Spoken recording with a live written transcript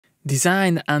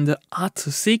Designed under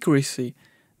utter secrecy,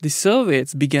 the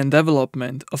Soviets began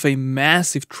development of a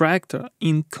massive tractor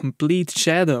in complete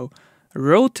shadow,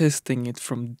 road testing it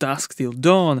from dusk till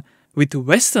dawn, with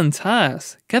Western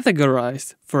tires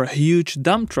categorized for a huge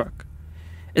dump truck.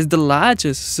 As the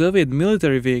largest Soviet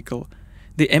military vehicle,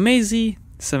 the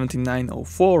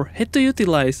MAZ-7904 had to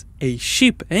utilize a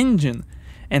ship engine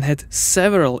and had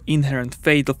several inherent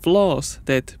fatal flaws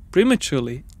that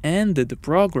prematurely ended the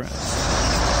program.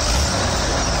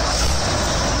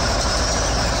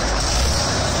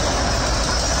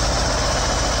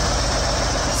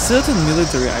 Certain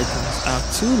military items are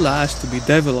too large to be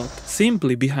developed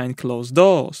simply behind closed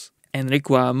doors and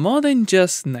require more than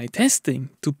just night testing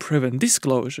to prevent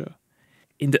disclosure.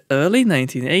 In the early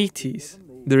 1980s,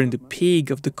 during the peak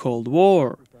of the Cold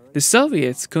War, the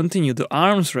Soviets continued the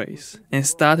arms race and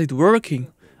started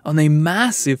working on a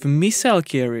massive missile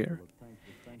carrier.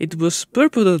 It was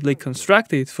purportedly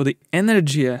constructed for the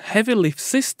Energia heavy lift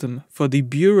system for the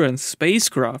Buran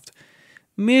spacecraft,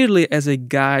 merely as a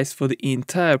guise for the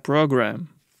entire program.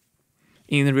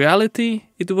 In reality,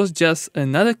 it was just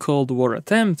another Cold War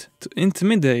attempt to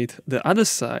intimidate the other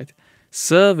side,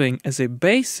 serving as a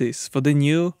basis for the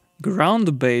new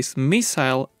ground-based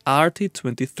missile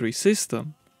RT-23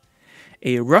 system.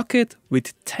 A rocket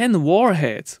with 10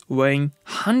 warheads weighing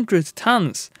 100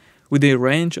 tons with a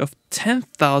range of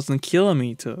 10,000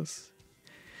 kilometers.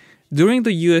 During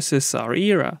the USSR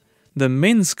era, the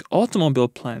Minsk automobile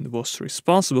plant was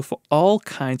responsible for all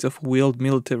kinds of wheeled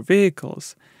military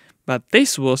vehicles, but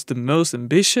this was the most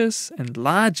ambitious and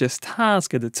largest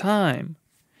task at the time.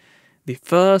 The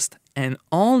first and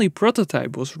only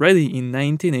prototype was ready in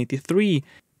 1983,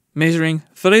 measuring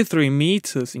 33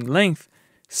 meters in length,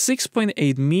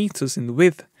 6.8 meters in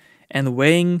width, and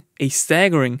weighing a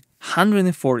staggering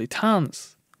 140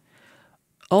 tons.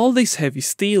 All this heavy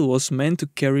steel was meant to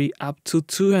carry up to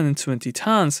 220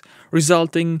 tons,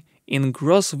 resulting in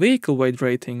gross vehicle weight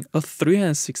rating of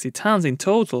 360 tons in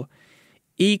total,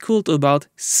 equal to about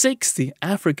 60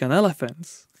 African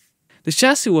elephants. The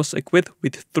chassis was equipped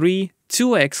with 3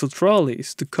 two-axle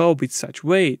trolleys to cope with such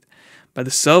weight, but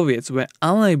the Soviets were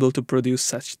unable to produce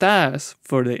such tires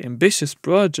for their ambitious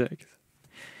project.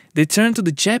 They turned to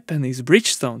the Japanese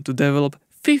Bridgestone to develop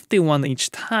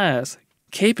 51-inch tires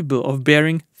capable of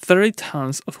bearing 30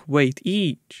 tons of weight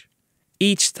each.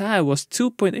 Each tire was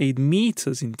 2.8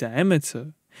 meters in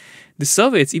diameter. The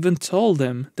Soviets even told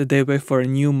them that they were for a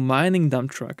new mining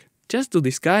dump truck, just to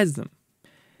disguise them.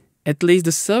 At least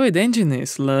the Soviet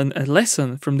engineers learned a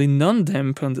lesson from the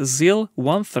non-dampened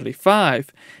ZIL-135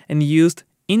 and used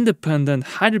independent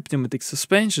hydropneumatic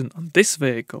suspension on this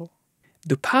vehicle.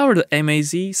 To power the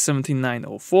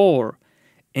MAZ-7904,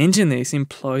 engineers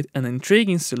employed an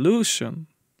intriguing solution.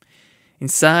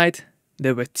 Inside,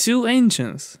 there were 2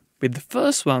 engines, with the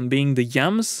first one being the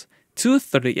YAMS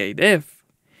 238F,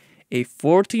 a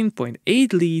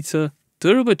 14.8-liter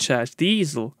turbocharged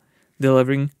diesel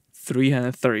delivering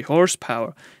 330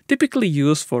 horsepower, typically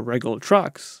used for regular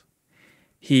trucks.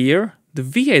 Here, the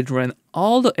V8 ran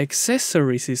all the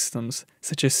accessory systems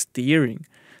such as steering,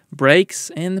 brakes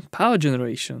and power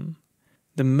generation.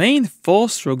 The main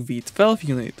 4-stroke V12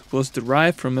 unit was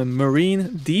derived from a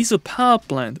marine diesel power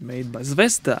plant made by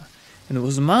Zvezda and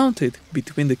was mounted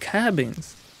between the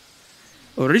cabins.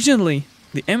 Originally,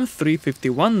 the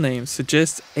M351 name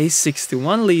suggests a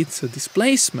 61-liter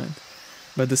displacement,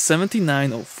 but the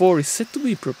 7904 is said to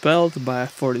be propelled by a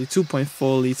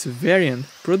 42.4-liter variant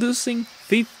producing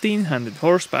 1500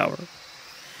 horsepower.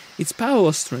 Its power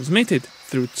was transmitted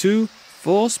through 2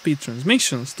 4-speed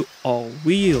transmissions to all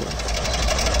wheels.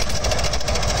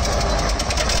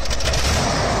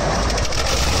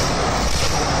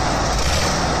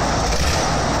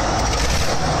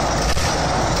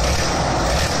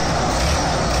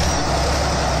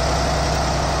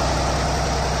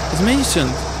 As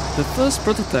mentioned, the first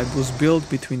prototype was built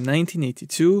between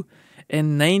 1982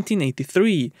 and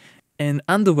 1983 and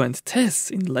underwent tests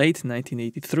in late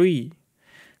 1983.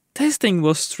 Testing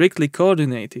was strictly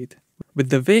coordinated, with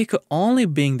the vehicle only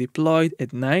being deployed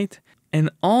at night and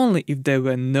only if there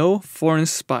were no foreign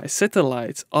spy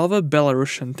satellites over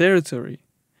Belarusian territory.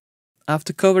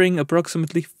 After covering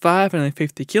approximately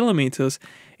 550 kilometers,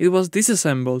 it was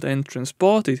disassembled and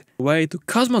transported away to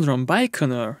Cosmodrome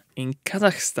Baikonur in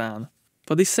Kazakhstan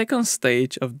for the second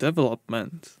stage of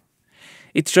development.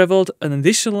 It traveled an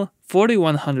additional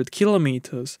 4100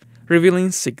 kilometers,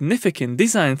 revealing significant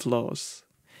design flaws.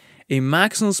 A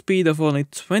maximum speed of only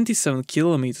 27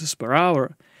 kilometers per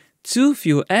hour, too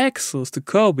few axles to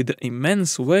cope with the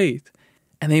immense weight,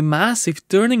 and a massive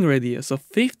turning radius of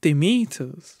 50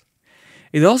 meters.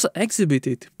 It also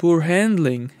exhibited poor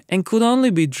handling and could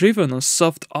only be driven on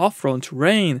soft off-road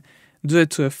terrain due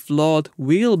to a flawed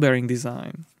wheel-bearing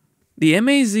design. The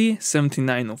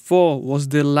MAZ-7904 was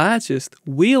the largest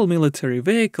wheeled military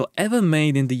vehicle ever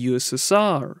made in the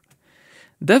USSR.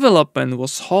 Development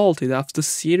was halted after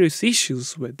serious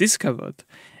issues were discovered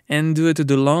and due to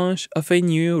the launch of a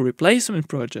new replacement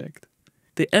project.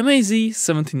 The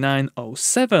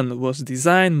MAZ-7907 was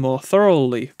designed more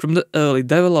thoroughly from the early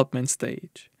development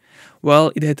stage.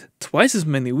 While it had twice as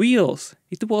many wheels,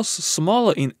 it was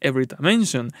smaller in every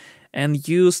dimension and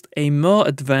used a more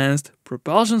advanced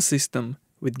propulsion system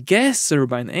with gas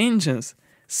turbine engines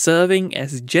serving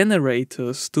as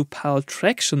generators to power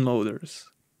traction motors.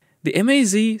 The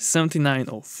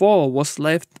MAZ-7904 was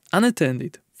left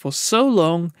unattended for so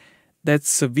long that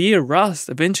severe rust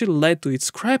eventually led to its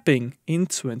scrapping in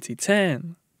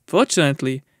 2010.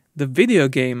 Fortunately, the video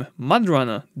game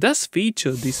Mudrunner does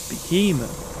feature this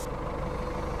behemoth.